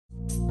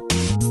In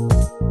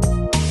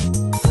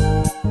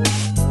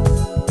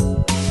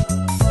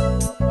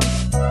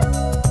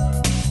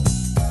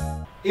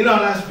our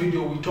last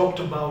video, we talked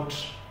about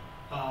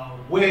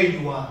where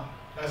you are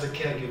as a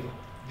caregiver,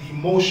 the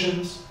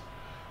emotions,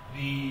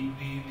 the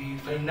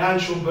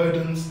financial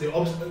burdens,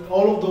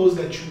 all of those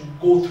that you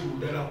go through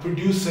that have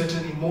produced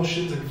certain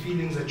emotions and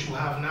feelings that you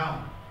have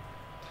now.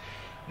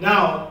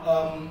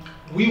 Now,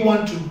 we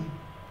want to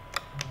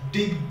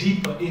dig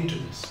deeper into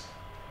this.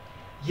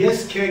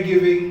 Yes,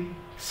 caregiving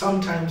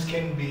sometimes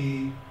can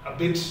be a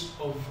bit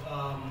of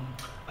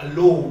a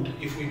load,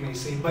 if we may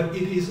say, but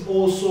it is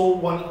also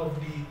one of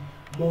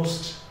the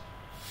most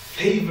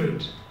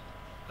favored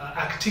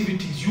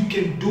activities you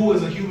can do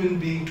as a human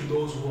being to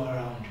those who are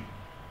around you.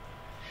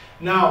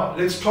 Now,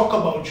 let's talk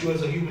about you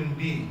as a human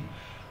being.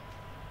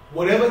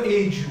 Whatever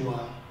age you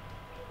are,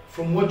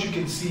 from what you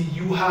can see,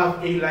 you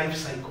have a life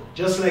cycle.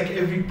 Just like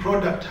every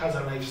product has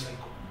a life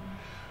cycle.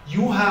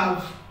 You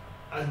have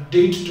a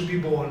date to be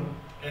born,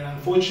 and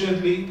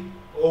unfortunately,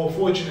 or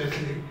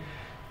fortunately,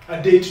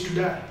 a date to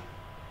die.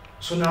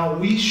 So now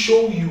we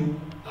show you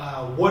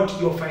what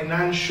your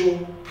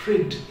financial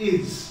print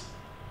is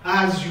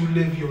as you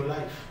live your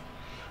life.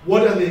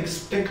 What are the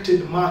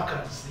expected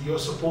markers that you're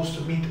supposed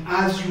to meet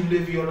as you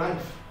live your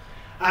life,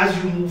 as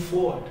you move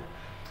forward?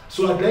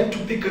 So I'd like to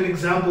pick an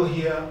example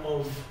here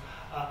of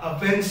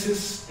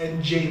Avensis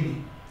and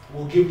Jamie.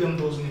 We'll give them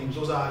those names.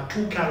 Those are our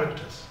two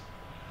characters.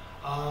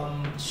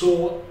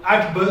 So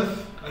at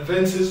birth,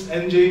 Avensis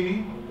and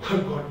Jamie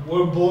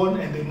were born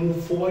and they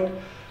moved forward.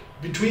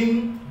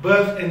 Between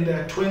birth and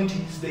their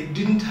 20s, they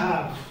didn't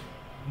have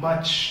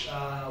much,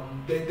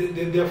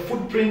 their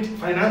footprint,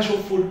 financial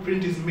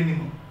footprint is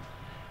minimal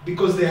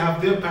because they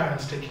have their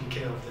parents taking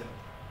care of them.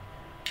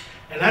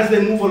 And as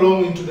they move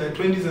along into their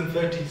 20s and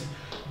 30s,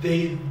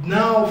 they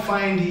now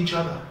find each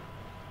other.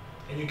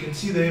 And you can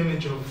see the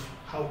image of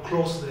how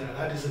close they are.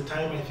 That is the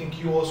time I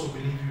think you also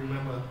believe you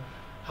remember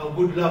how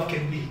good love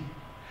can be.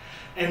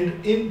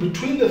 And in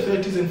between the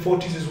 30s and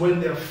 40s is when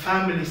their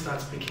family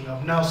starts picking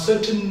up. Now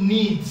certain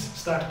needs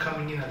start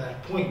coming in at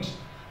that point.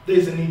 There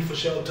is a need for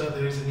shelter,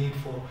 there is a need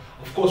for,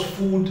 of course,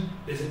 food,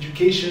 there's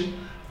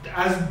education.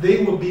 As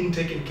they were being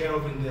taken care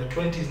of in their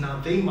 20s, now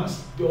they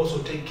must also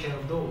take care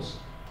of those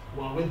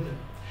who are with them.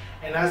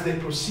 And as they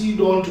proceed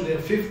on to their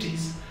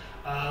 50s,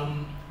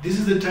 this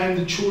is the time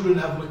the children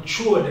have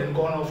matured and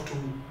gone off to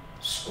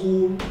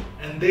school,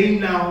 and they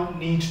now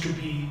need to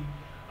be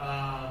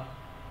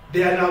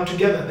they are now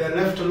together, they're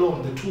left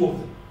alone, the two of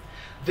them.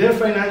 Their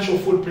financial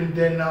footprint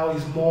there now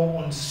is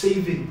more on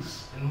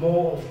savings and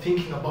more of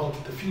thinking about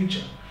the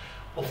future.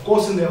 Of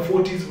course, in their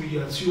 40s, we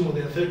assume, or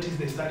their 30s,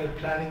 they started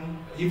planning,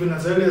 even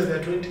as early as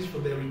their 20s, for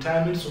their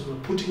retirement, so they're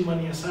putting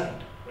money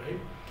aside, right?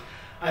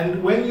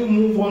 And when you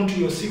move on to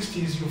your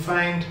 60s, you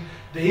find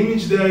the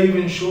image there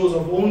even shows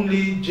of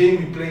only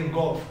Jamie playing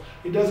golf.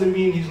 It doesn't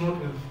mean he's not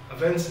with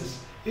Avensis.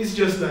 It's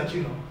just that,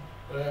 you know,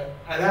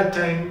 at that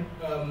time,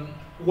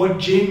 what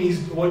Jamie is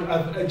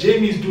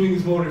doing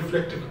is more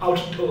reflective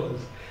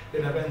outdoors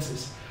than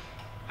Avensis.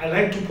 I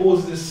like to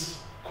pose this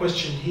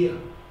question here.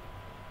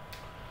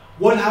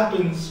 What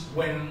happens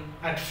when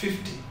at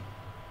 50,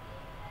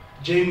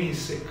 Jamie is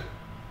sick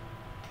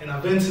and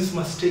Avensis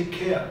must take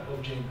care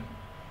of Jamie,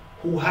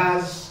 who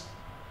has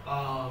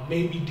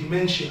maybe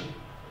dementia?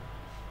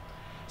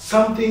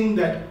 Something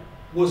that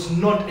was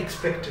not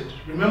expected.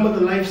 Remember,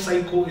 the life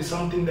cycle is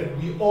something that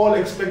we all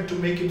expect to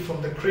make it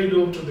from the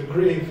cradle to the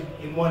grave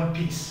in one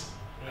piece,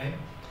 right?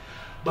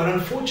 But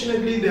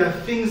unfortunately, there are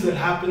things that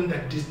happen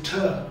that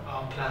deter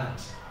our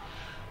plans.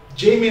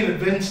 Jamie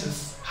and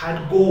Avensis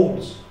had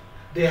goals.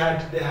 They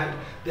had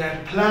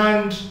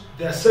planned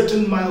their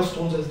certain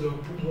milestones as they were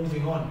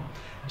moving on.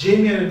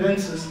 Jamie and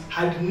Avensis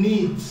had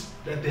needs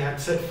that they had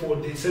set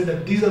forward. They said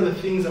that these are the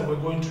things that we're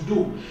going to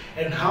do,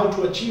 and how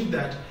to achieve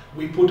that.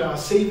 We put our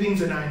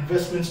savings and our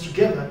investments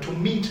together to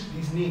meet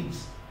these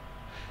needs.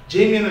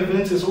 Jamie and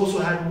Avensis also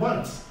had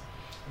wants.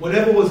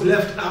 Whatever was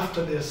left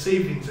after their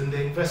savings and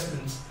their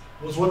investments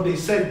was what they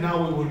said,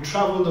 now we will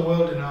travel the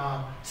world in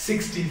our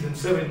 60s and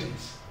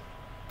 70s.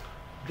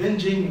 Then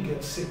Jamie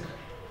gets sick.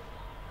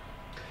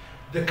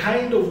 The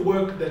kind of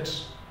work that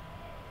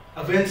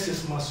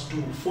Avensis must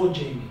do for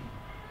Jamie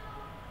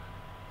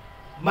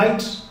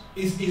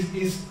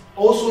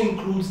also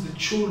includes the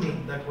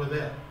children that were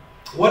there.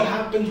 What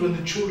happens when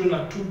the children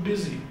are too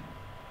busy?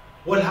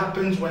 What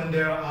happens when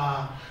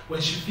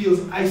she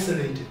feels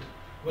isolated?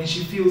 When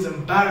she feels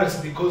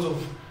embarrassed because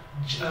of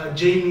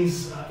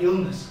Jamie's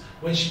illness?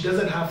 When she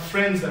doesn't have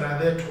friends that are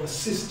there to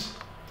assist?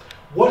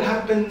 What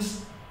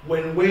happens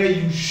when where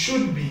you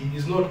should be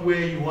is not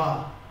where you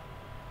are?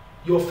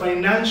 Your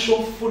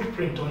financial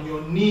footprint on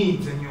your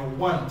needs and your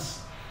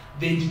wants,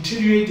 they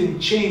deteriorate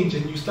and change,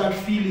 and you start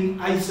feeling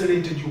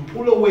isolated. You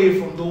pull away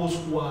from those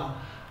who are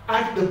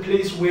at the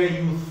place where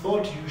you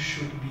thought you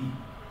should be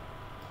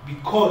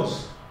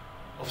because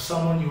of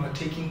someone you are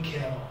taking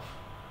care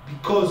of,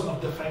 because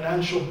of the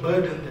financial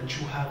burden that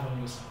you have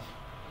on yourself.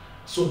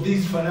 So the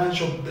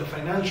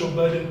financial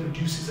burden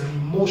produces an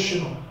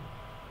emotional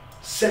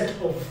set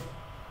of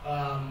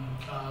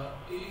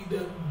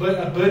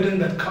burden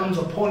that comes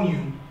upon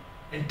you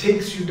and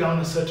takes you down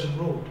a certain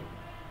road.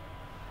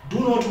 Do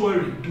not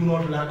worry, do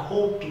not lack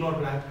hope, do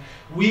not lack.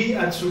 We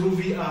at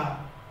Suruvi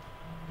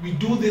we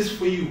do this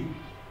for you.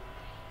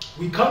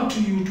 We come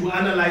to you to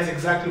analyze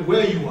exactly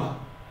where you are,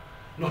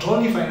 not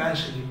only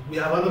financially. We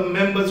have other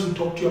members who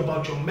talk to you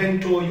about your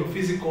mental, your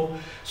physical,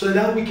 so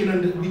that we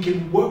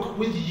can work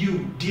with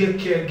you, dear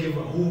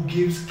caregiver, who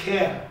gives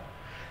care.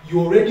 You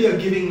already are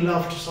giving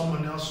love to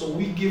someone else, so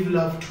we give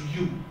love to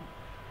you.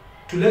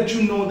 To let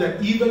you know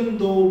that even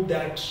though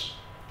that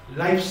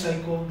life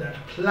cycle, that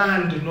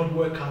plan did not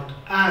work out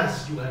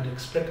as you had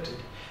expected,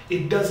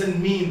 it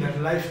doesn't mean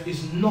that life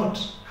is not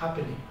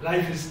happening.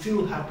 Life is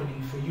still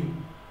happening for you.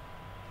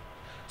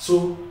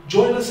 So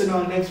join us in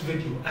our next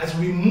video as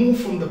we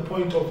move from the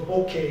point of,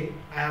 okay,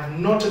 I have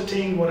not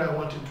attained what I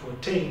wanted to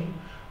attain.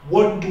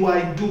 What do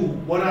I do?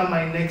 What are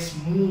my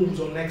next moves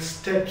or next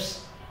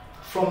steps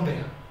from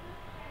there?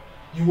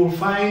 You will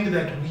find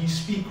that we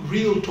speak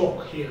real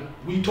talk here.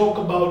 We talk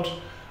about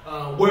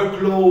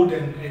workload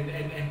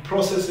and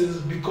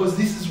processes, because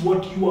this is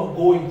what you are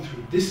going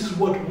through. This is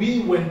what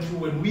we went through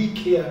when we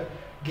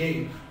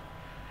gave.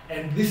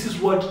 And this is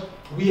what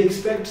we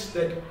expect,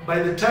 that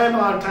by the time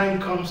our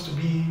time comes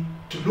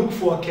to look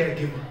for a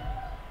caregiver,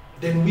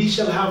 then we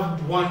shall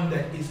have one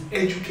that is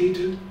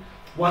educated,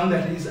 one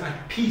that is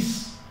at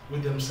peace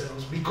with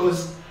themselves,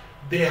 because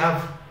they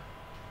have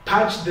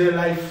patched their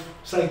life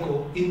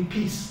cycle in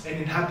peace and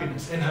in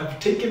happiness, and have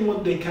taken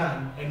what they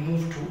can and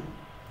moved to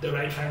the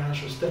right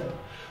financial step.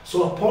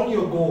 So upon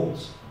your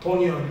goals,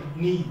 upon your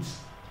needs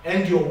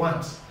and your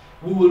wants,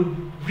 we will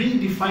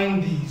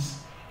redefine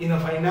these in a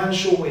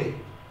financial way.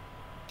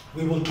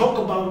 We will talk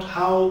about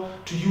how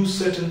to use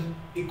certain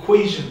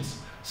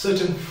equations,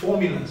 certain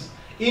formulas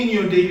in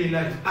your daily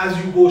life, as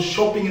you go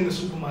shopping in the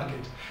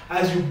supermarket,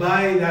 as you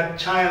buy that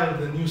child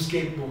the new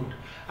skateboard,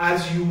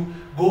 as you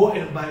go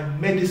and buy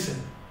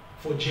medicine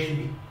for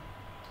Jamie.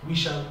 We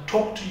shall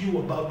talk to you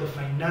about the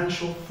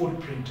financial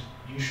footprint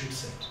you should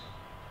set.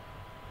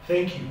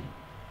 Thank you,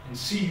 and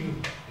see you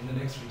in the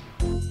next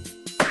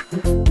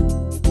video.